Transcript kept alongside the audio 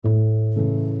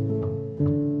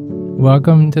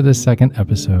Welcome to the second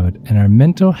episode in our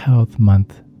Mental Health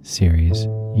Month series,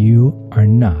 You Are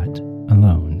Not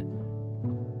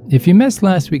Alone. If you missed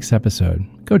last week's episode,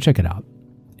 go check it out.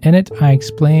 In it, I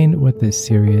explain what this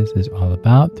series is all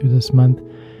about through this month.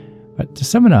 But to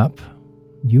sum it up,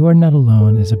 You Are Not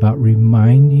Alone is about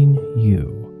reminding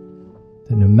you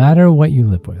that no matter what you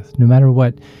live with, no matter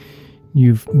what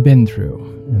you've been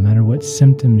through, no matter what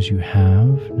symptoms you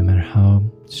have, no matter how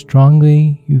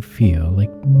strongly you feel like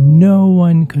no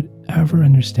one could ever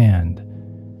understand,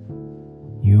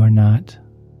 you are not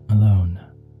alone.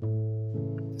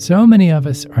 So many of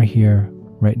us are here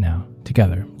right now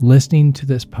together, listening to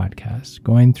this podcast,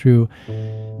 going through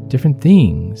different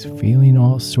things, feeling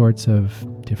all sorts of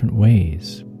different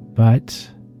ways, but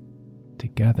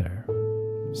together.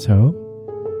 So,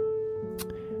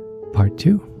 part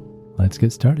 2. Let's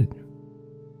get started.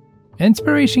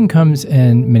 Inspiration comes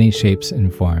in many shapes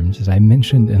and forms, as I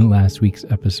mentioned in last week's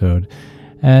episode,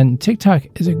 and TikTok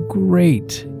is a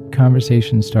great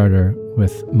conversation starter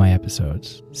with my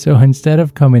episodes. So instead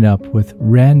of coming up with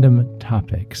random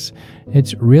topics,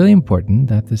 it's really important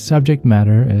that the subject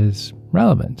matter is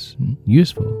relevant and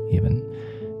useful even.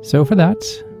 So for that,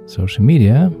 social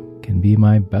media can be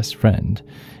my best friend,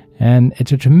 and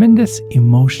it's a tremendous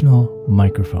emotional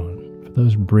microphone for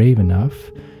those brave enough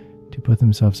to put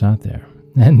themselves out there.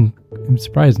 And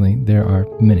surprisingly, there are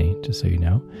many, just so you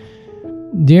know.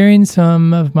 During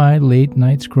some of my late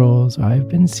night scrolls, I've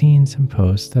been seeing some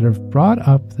posts that have brought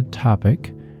up the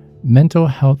topic mental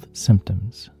health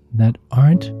symptoms that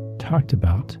aren't talked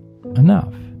about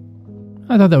enough.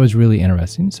 I thought that was really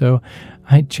interesting, so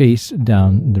I chased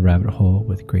down the rabbit hole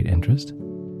with great interest.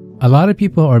 A lot of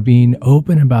people are being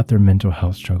open about their mental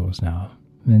health struggles now,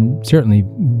 and certainly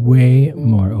way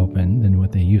more open than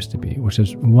what they used to be, which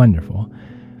is wonderful.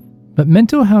 But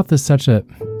mental health is such a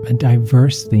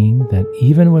diverse thing that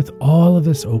even with all of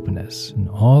this openness and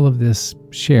all of this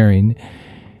sharing,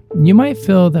 you might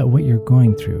feel that what you're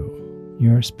going through,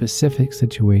 your specific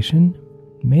situation,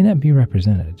 may not be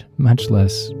represented, much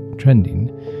less trending.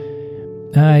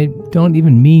 I don't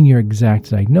even mean your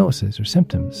exact diagnosis or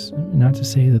symptoms, not to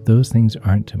say that those things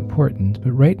aren't important,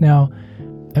 but right now,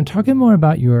 I'm talking more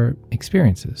about your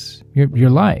experiences, your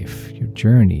life, your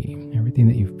journey, everything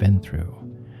that you've been through.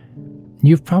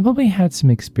 You've probably had some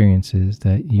experiences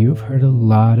that you've heard a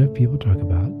lot of people talk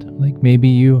about. Like maybe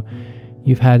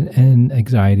you've had an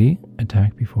anxiety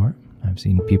attack before. I've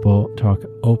seen people talk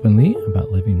openly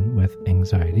about living with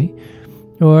anxiety.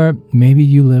 Or maybe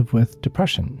you live with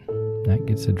depression. That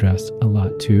gets addressed a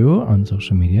lot too on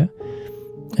social media.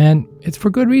 And it's for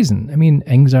good reason. I mean,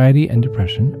 anxiety and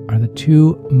depression are the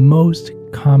two most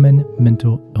common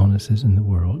mental illnesses in the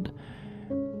world.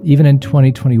 Even in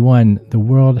 2021, the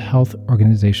World Health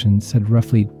Organization said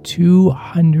roughly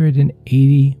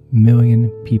 280 million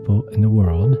people in the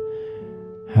world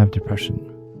have depression.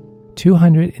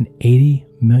 280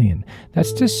 million.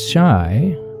 That's just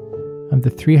shy of the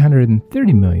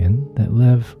 330 million that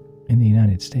live in the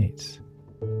United States.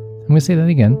 I'm going to say that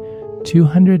again.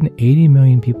 280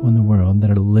 million people in the world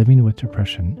that are living with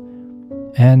depression.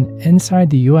 And inside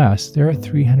the US, there are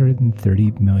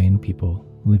 330 million people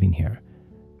living here.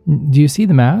 Do you see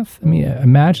the math? I mean,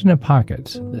 imagine a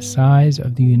pocket the size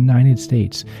of the United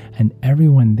States, and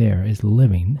everyone there is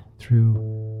living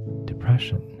through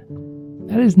depression.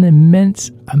 That is an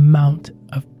immense amount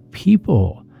of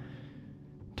people.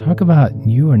 Talk about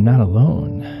you are not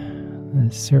alone.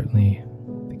 That is certainly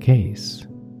the case.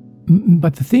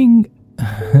 But the thing,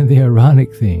 the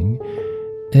ironic thing,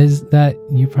 is that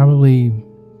you probably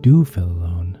do feel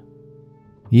alone.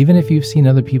 Even if you've seen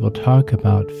other people talk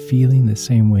about feeling the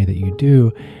same way that you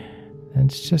do,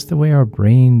 that's just the way our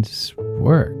brains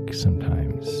work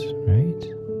sometimes, right?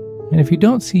 And if you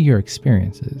don't see your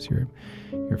experiences,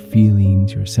 your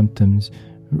feelings, your symptoms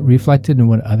reflected in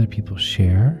what other people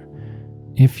share,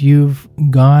 if you've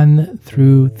gone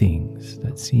through things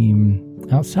that seem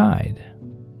outside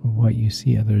of what you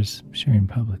see others sharing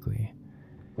publicly,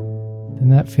 then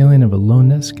that feeling of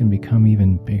aloneness can become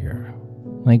even bigger.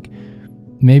 Like,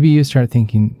 maybe you start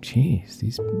thinking, geez,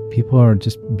 these people are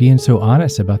just being so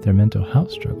honest about their mental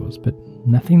health struggles, but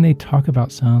nothing they talk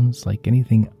about sounds like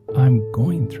anything I'm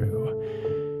going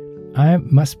through. I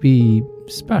must be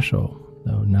special,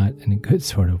 though not in a good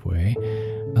sort of way,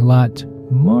 a lot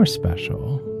more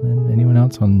special than anyone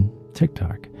else on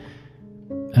TikTok.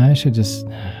 I should just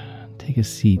take a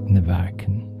seat in the back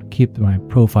and keep my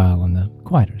profile on the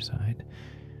quieter side.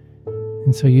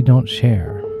 And so you don't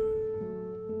share.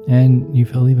 And you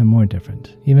feel even more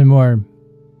different, even more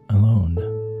alone.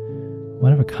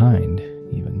 One of a kind,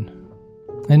 even.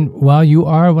 And while you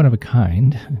are one of a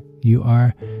kind, you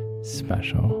are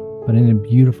special, but in a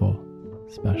beautiful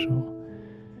special.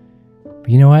 But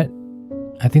you know what?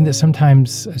 I think that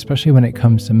sometimes, especially when it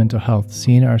comes to mental health,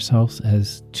 seeing ourselves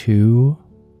as too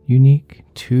unique,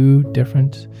 too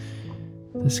different,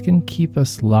 this can keep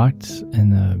us locked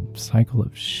in a cycle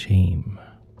of shame.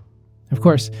 Of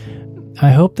course,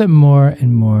 I hope that more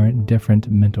and more different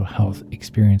mental health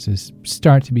experiences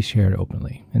start to be shared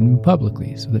openly and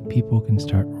publicly so that people can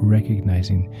start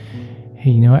recognizing,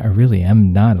 hey, you know what, I really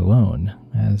am not alone,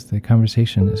 as the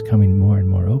conversation is coming more and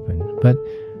more open. But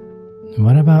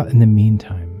what about in the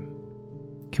meantime?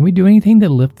 Can we do anything to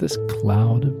lift this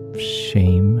cloud of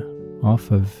shame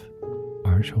off of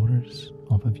our shoulders,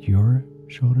 off of your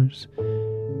shoulders?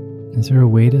 Is there a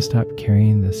way to stop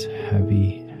carrying this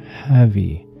heavy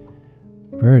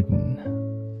burden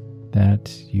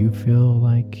that you feel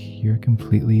like you're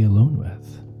completely alone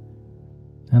with?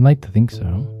 I'd like to think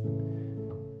so.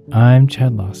 I'm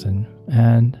Chad Lawson,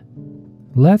 and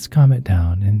let's calm it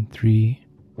down in 3,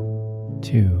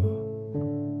 2,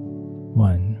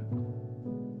 1.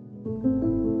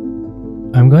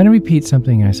 I'm going to repeat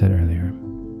something I said earlier.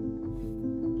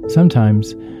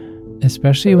 Sometimes,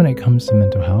 especially when it comes to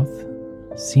mental health,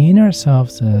 seeing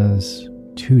ourselves as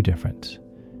too different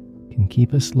can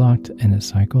keep us locked in a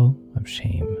cycle of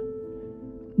shame.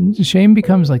 Shame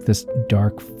becomes like this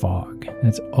dark fog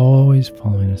that's always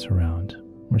following us around.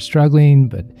 We're struggling,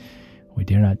 but we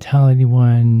dare not tell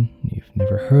anyone. You've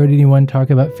never heard anyone talk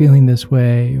about feeling this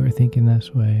way or thinking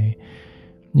this way.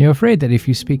 You're afraid that if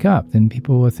you speak up, then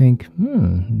people will think,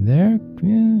 they're,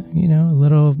 a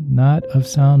little not of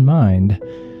sound mind.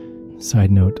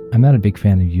 Side note, I'm not a big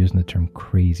fan of using the term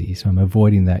crazy, so I'm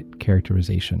avoiding that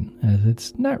characterization, as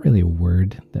it's not really a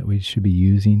word that we should be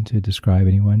using to describe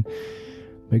anyone.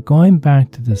 But going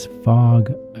back to this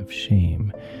fog of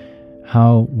shame,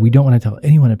 how we don't want to tell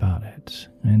anyone about it,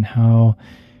 and how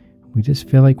we just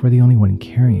feel like we're the only one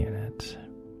carrying it,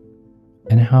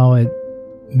 and how it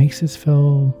makes us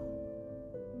feel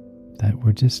that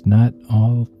we're just not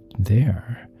all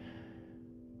there.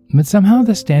 But somehow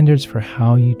the standards for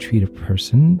how you treat a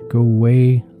person go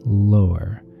way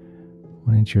lower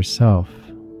when it's yourself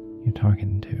you're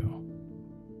talking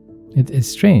to. It's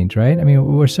strange, right? I mean,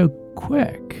 we're so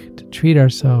quick to treat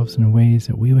ourselves in ways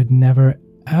that we would never,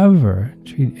 ever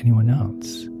treat anyone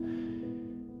else.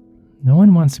 No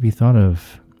one wants to be thought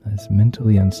of as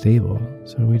mentally unstable,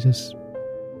 so we just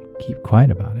keep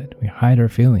quiet about it. We hide our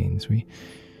feelings.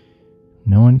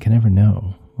 No one can ever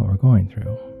know what we're going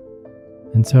through.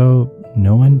 And so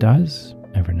no one does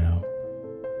ever know.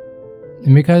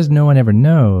 And because no one ever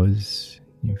knows,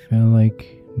 you feel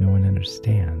like no one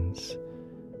understands.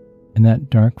 And that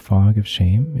dark fog of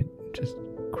shame, it just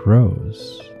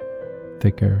grows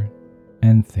thicker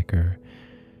and thicker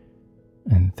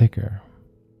and thicker.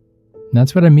 And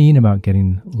that's what I mean about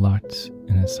getting locked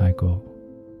in a cycle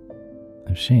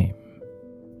of shame.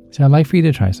 So I'd like for you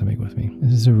to try something with me.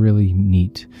 This is a really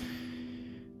neat,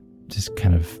 just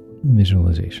kind of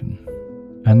visualization.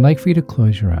 I'd like for you to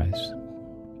close your eyes.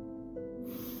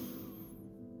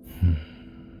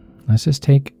 Let's just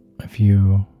take a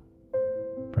few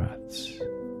breaths.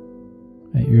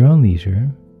 At your own leisure,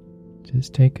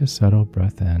 just take a subtle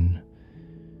breath in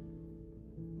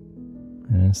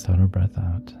and a subtle breath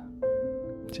out.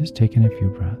 Just taking a few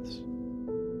breaths.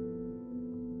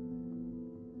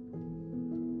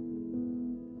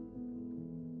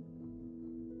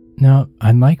 Now,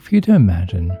 I'd like for you to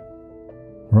imagine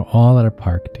we're all at a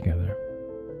park together.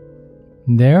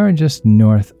 There are just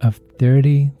north of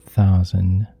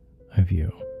 30,000 of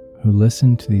you who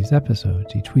listen to these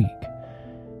episodes each week.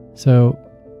 So,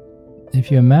 if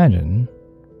you imagine,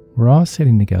 we're all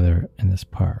sitting together in this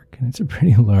park, and it's a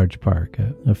pretty large park,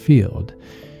 a field.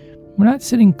 We're not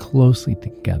sitting closely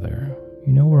together.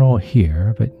 We're all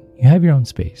here, but you have your own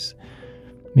space.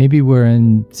 Maybe we're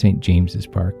in St. James's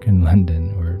Park in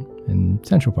London, or in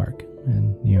Central Park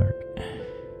in New York.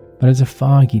 But it's a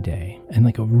foggy day, and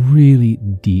like a really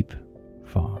deep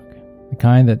fog. The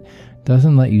kind that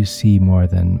doesn't let you see more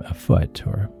than a foot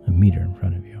or a meter in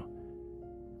front of you.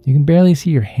 You can barely see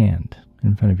your hand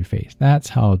in front of your face. That's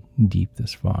how deep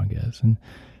this fog is. And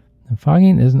the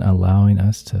fogging isn't allowing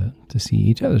us to see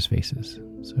each other's faces.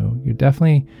 So you're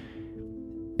definitely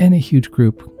in a huge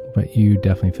group, but you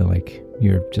definitely feel like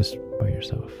you're just by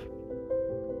yourself.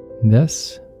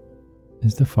 This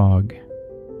is the fog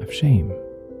of shame.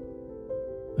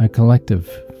 A collective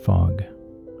fog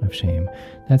of shame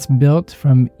that's built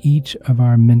from each of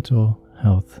our mental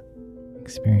health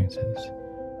experiences.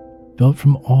 Built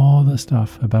from all the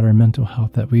stuff about our mental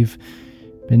health that we've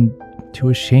been too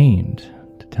ashamed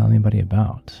to tell anybody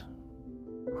about.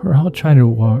 we're all trying to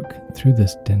walk through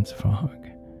this dense fog.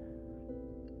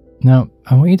 Now,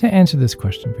 I want you to answer this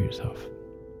question for yourself.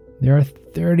 There are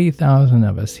 30,000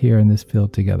 of us here in this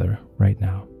field together right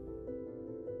now.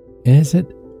 Is it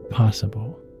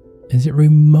possible? Is it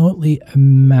remotely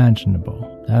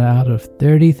imaginable that out of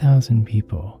 30,000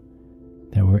 people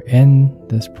that we're in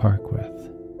this park with,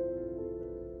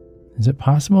 is it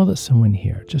possible that someone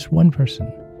here, just one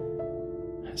person,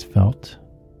 has felt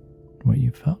what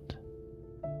you felt?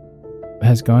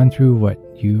 Has gone through what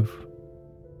you've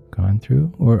gone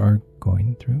through or are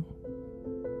going through?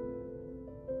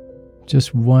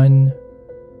 Just one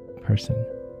person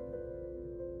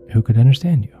who could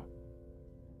understand you.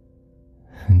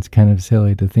 It's kind of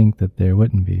silly to think that there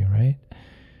wouldn't be, right?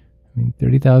 I mean,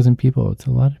 30,000 people, it's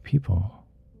a lot of people.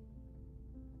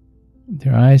 With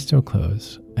your eyes still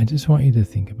closed, I just want you to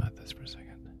think about this for a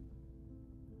second.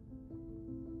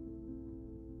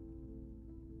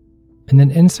 And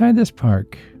then inside this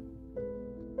park,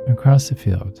 across the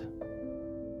field,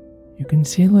 you can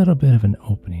see a little bit of an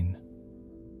opening.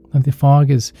 Like the fog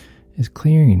is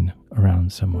clearing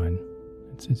around someone.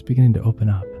 It's beginning to open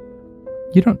up.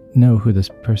 You don't know who this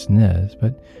person is,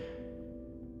 but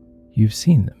you've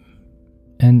seen them.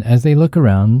 And as they look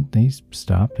around, they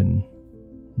stop and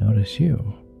notice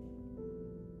you.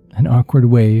 An awkward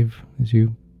wave as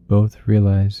you both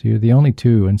realize you're the only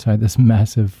two inside this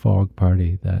massive fog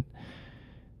party that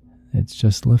it's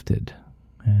just lifted,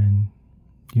 and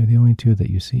you're the only two that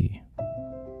you see.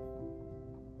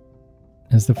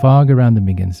 As the fog around them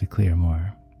begins to clear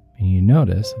more, and you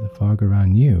notice that the fog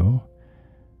around you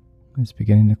is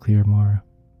beginning to clear more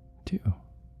too.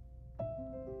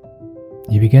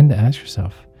 You begin to ask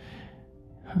yourself,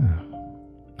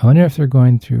 I wonder if they're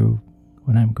going through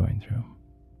what I'm going through.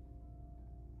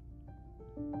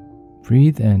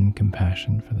 Breathe in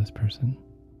compassion for this person.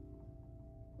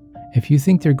 If you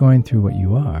think they're going through what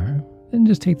you are, then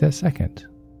just take that second,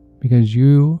 because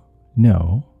you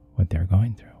know what they're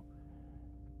going through.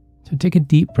 So take a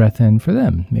deep breath in for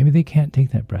them. Maybe they can't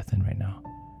take that breath in right now.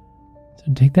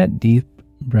 So take that deep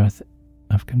breath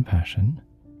of compassion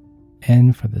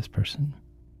in for this person.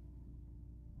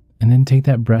 And then take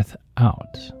that breath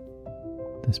out,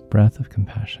 this breath of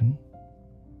compassion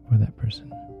for that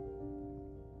person.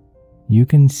 You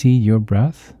can see your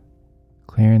breath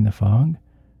clearing the fog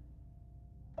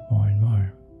more and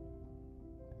more.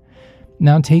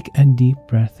 Now take a deep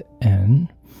breath in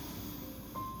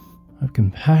of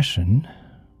compassion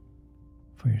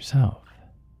for yourself,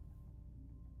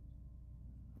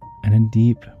 and a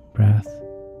deep breath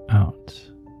out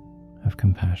of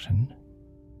compassion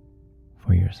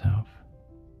for yourself.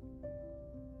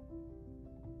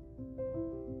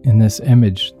 In this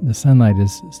image, the sunlight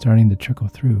is starting to trickle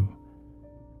through,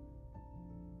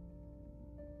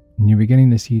 and you're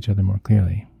beginning to see each other more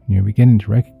clearly. You're beginning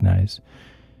to recognize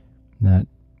that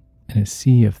in a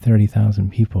sea of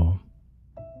 30,000 people,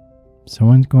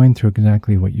 someone's going through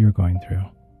exactly what you're going through.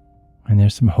 And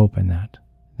there's some hope in that.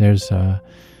 There's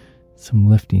some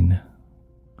lifting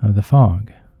of the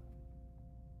fog.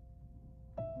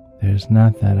 There's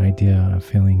not that idea of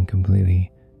feeling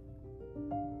completely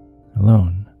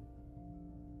alone.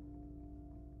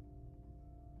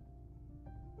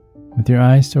 With your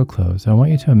eyes still closed, I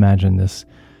want you to imagine this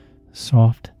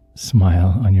soft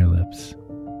smile on your lips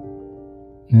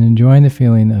and enjoying the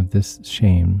feeling of this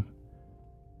shame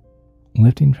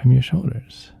lifting from your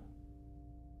shoulders.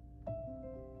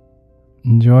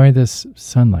 Enjoy this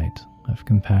sunlight of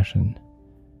compassion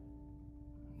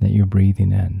that you're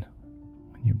breathing in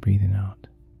when you're breathing out.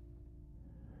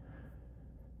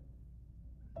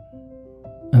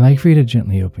 I'd like for you to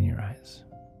gently open your eyes.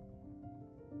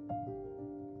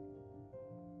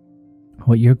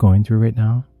 What you're going through right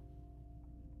now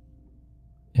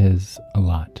is a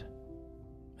lot.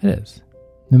 It is.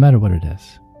 No matter what it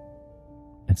is,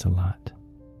 it's a lot.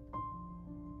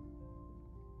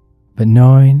 But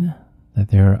knowing that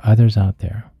there are others out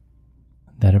there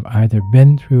that have either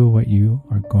been through what you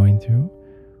are going through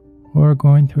or are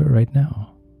going through it right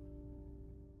now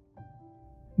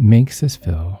makes us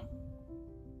feel,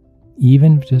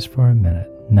 even just for a minute,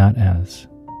 not as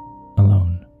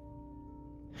alone.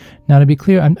 Now, to be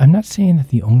clear, I'm not saying that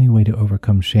the only way to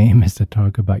overcome shame is to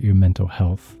talk about your mental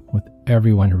health with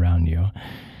everyone around you.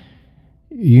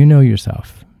 You know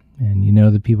yourself, and you know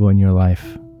the people in your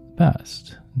life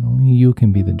best. And only you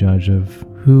can be the judge of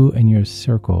who in your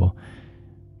circle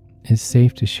is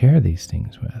safe to share these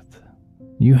things with.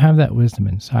 You have that wisdom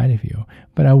inside of you,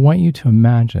 but I want you to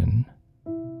imagine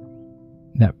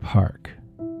that park.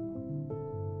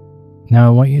 Now,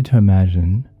 I want you to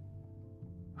imagine,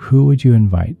 who would you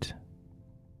invite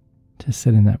to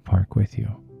sit in that park with you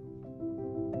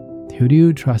Who do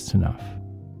you trust enough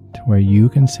to where you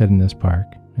can sit in this park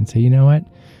and say, you know what?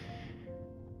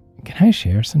 Can I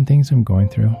share some things I'm going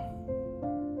through?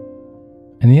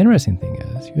 And the interesting thing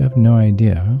is, you have no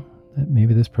idea that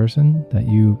maybe this person that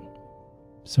you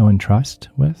so entrust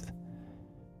with,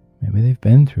 maybe they've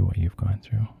been through what you've gone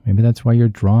through. Maybe that's why you're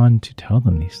drawn to tell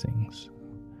them these things.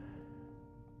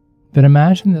 But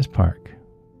imagine this park,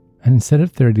 and instead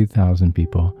of 30,000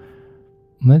 people,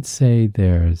 let's say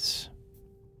there's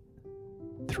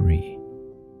 3,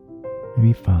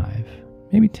 maybe 5,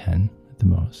 maybe 10 at the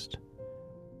most.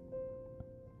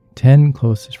 10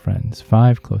 closest friends,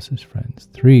 5 closest friends,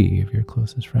 3 of your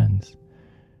closest friends.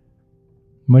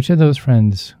 Which of those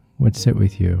friends would sit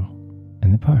with you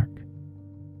in the park?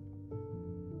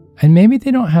 And maybe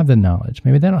they don't have the knowledge,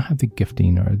 maybe they don't have the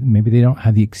gifting, or maybe they don't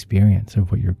have the experience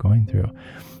of what you're going through.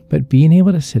 But being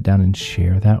able to sit down and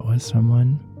share that with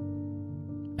someone,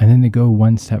 and then to go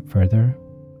one step further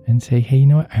and say, hey, you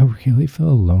know what, I really feel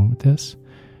alone with this,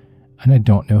 and I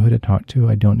don't know who to talk to,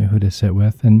 I don't know who to sit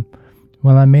with, and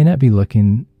while I may not be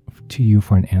looking to you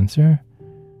for an answer,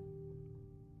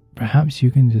 perhaps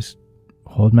you can just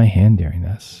hold my hand during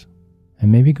this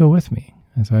and maybe go with me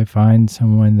as I find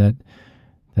someone that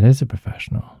is a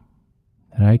professional,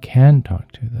 that I can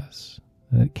talk to this,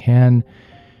 that can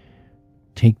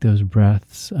take those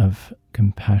breaths of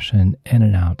compassion in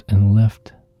and out and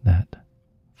lift that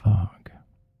fog.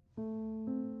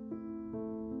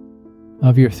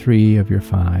 Of your 3, of your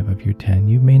 5, of your 10,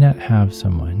 you may not have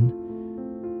someone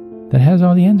that has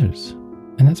all the answers,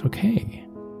 and that's okay.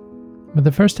 But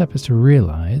the first step is to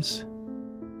realize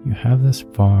you have this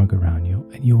fog around you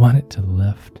and you want it to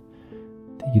lift,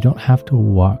 that you don't have to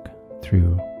walk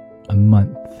through a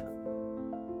month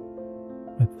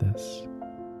with this.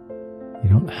 You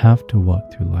don't have to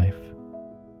walk through life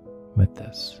with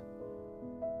this.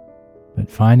 But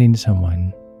finding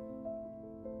someone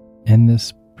in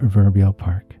this proverbial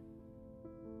park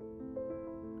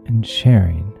and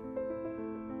sharing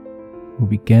will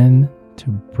begin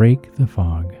to break the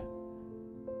fog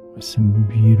with some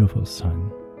beautiful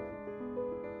sun.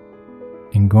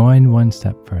 And going one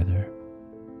step further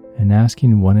and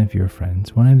asking one of your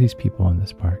friends, one of these people in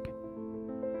this park,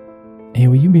 hey,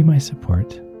 will you be my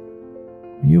support?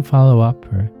 Will you follow up,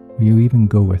 or will you even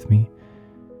go with me?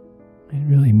 It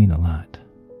really mean a lot.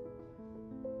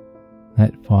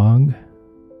 That fog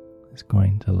is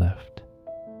going to lift.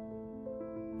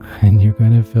 And you're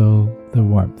going to feel the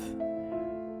warmth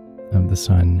of the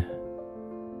sun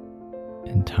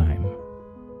in time.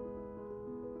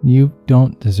 You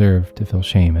don't deserve to feel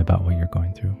shame about what you're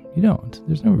going through. You don't.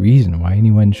 There's no reason why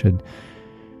anyone should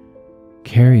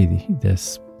carry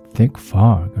this thick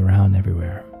fog around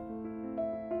everywhere.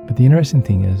 But the interesting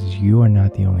thing is, you are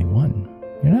not the only one.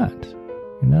 You're not.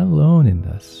 You're not alone in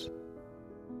this.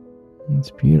 And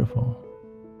it's beautiful.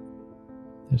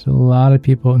 There's a lot of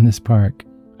people in this park.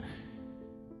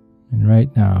 And right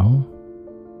now,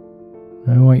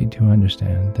 I want you to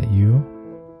understand that you're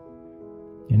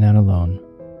not alone.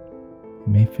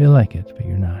 You may feel like it, but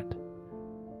you're not.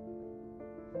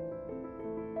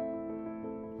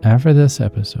 After this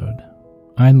episode,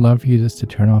 I'd love for you just to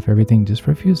turn off everything just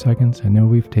for a few seconds. I know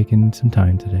we've taken some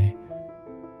time today.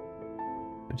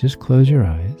 But just close your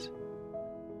eyes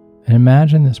and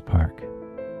imagine this park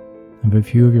of a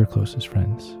few of your closest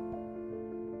friends.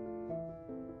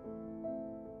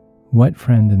 What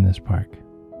friend in this park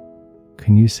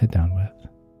can you sit down with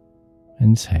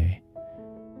and say,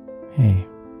 hey,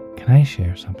 can I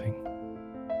share something?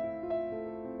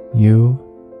 You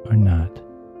are not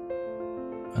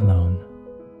alone.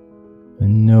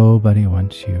 And nobody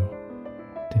wants you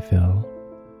to feel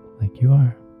like you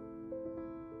are.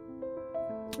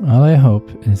 All I hope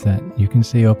is that you can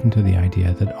stay open to the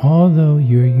idea that although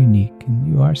you're unique and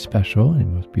you are special in the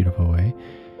most beautiful way,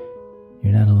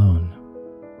 you're not alone.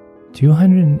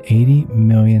 280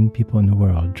 million people in the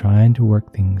world trying to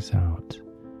work things out.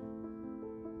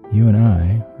 You and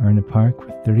I are in a park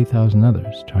with 30,000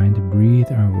 others trying to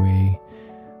breathe our way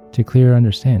to clear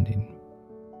understanding.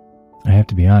 I have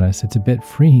to be honest, it's a bit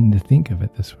freeing to think of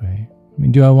it this way. I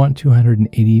mean, do I want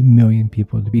 280 million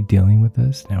people to be dealing with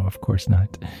this? No, of course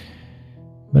not.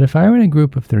 But if I were in a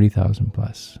group of 30,000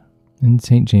 plus in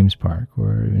St. James Park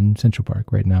or in Central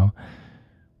Park right now,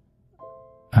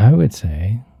 I would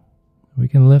say we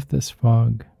can lift this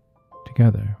fog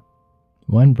together.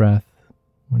 One breath,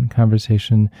 one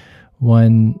conversation,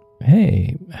 one,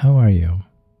 hey, how are you?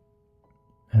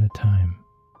 At a time.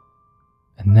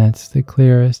 And that's the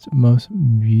clearest, most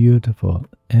beautiful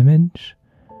image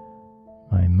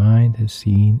my mind has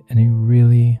seen in a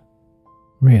really,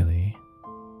 really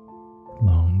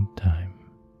long time.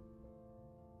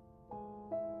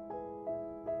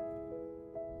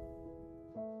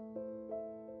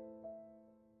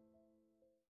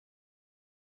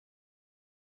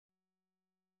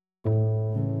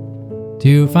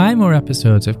 To find more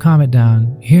episodes of Calm It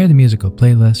Down, hear the musical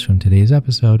playlist from today's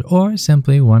episode, or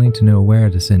simply wanting to know where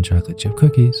to send chocolate chip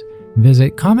cookies,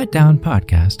 visit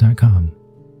calmitdownpodcast.com.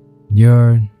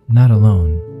 You're not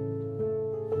alone.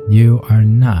 You are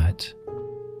not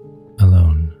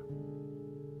alone.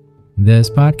 This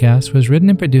podcast was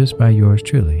written and produced by yours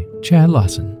truly, Chad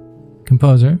Lawson,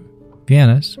 composer,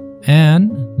 pianist,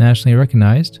 and nationally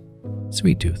recognized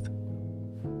Sweet Tooth.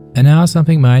 And now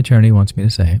something my attorney wants me to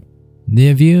say.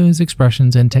 The views,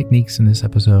 expressions, and techniques in this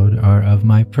episode are of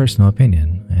my personal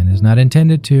opinion and is not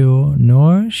intended to,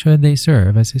 nor should they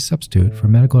serve as a substitute for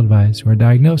medical advice or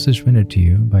diagnosis rendered to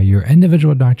you by your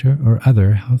individual doctor or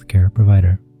other healthcare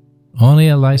provider. Only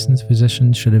a licensed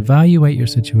physician should evaluate your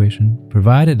situation,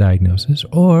 provide a diagnosis,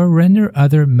 or render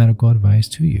other medical advice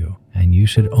to you, and you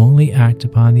should only act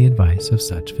upon the advice of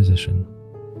such physician.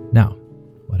 Now,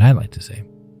 what I like to say.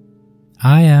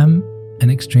 I am an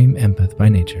extreme empath by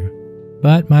nature.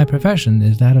 But my profession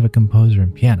is that of a composer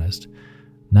and pianist,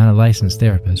 not a licensed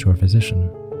therapist or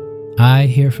physician. I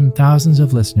hear from thousands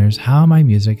of listeners how my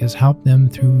music has helped them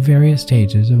through various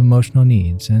stages of emotional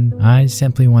needs, and I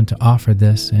simply want to offer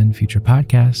this and future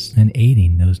podcasts in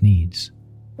aiding those needs.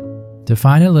 To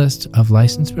find a list of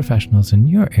licensed professionals in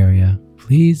your area,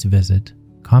 please visit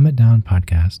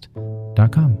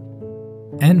calmitdownpodcast.com.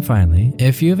 And finally,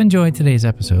 if you've enjoyed today's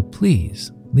episode,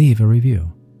 please leave a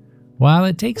review. While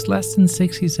it takes less than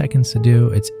 60 seconds to do,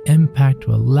 its impact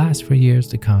will last for years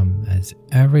to come, as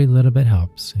every little bit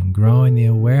helps in growing the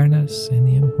awareness and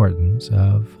the importance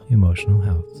of emotional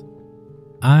health.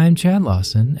 I'm Chad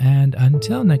Lawson, and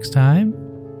until next time,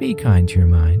 be kind to your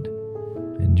mind,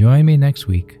 and join me next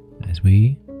week as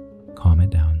we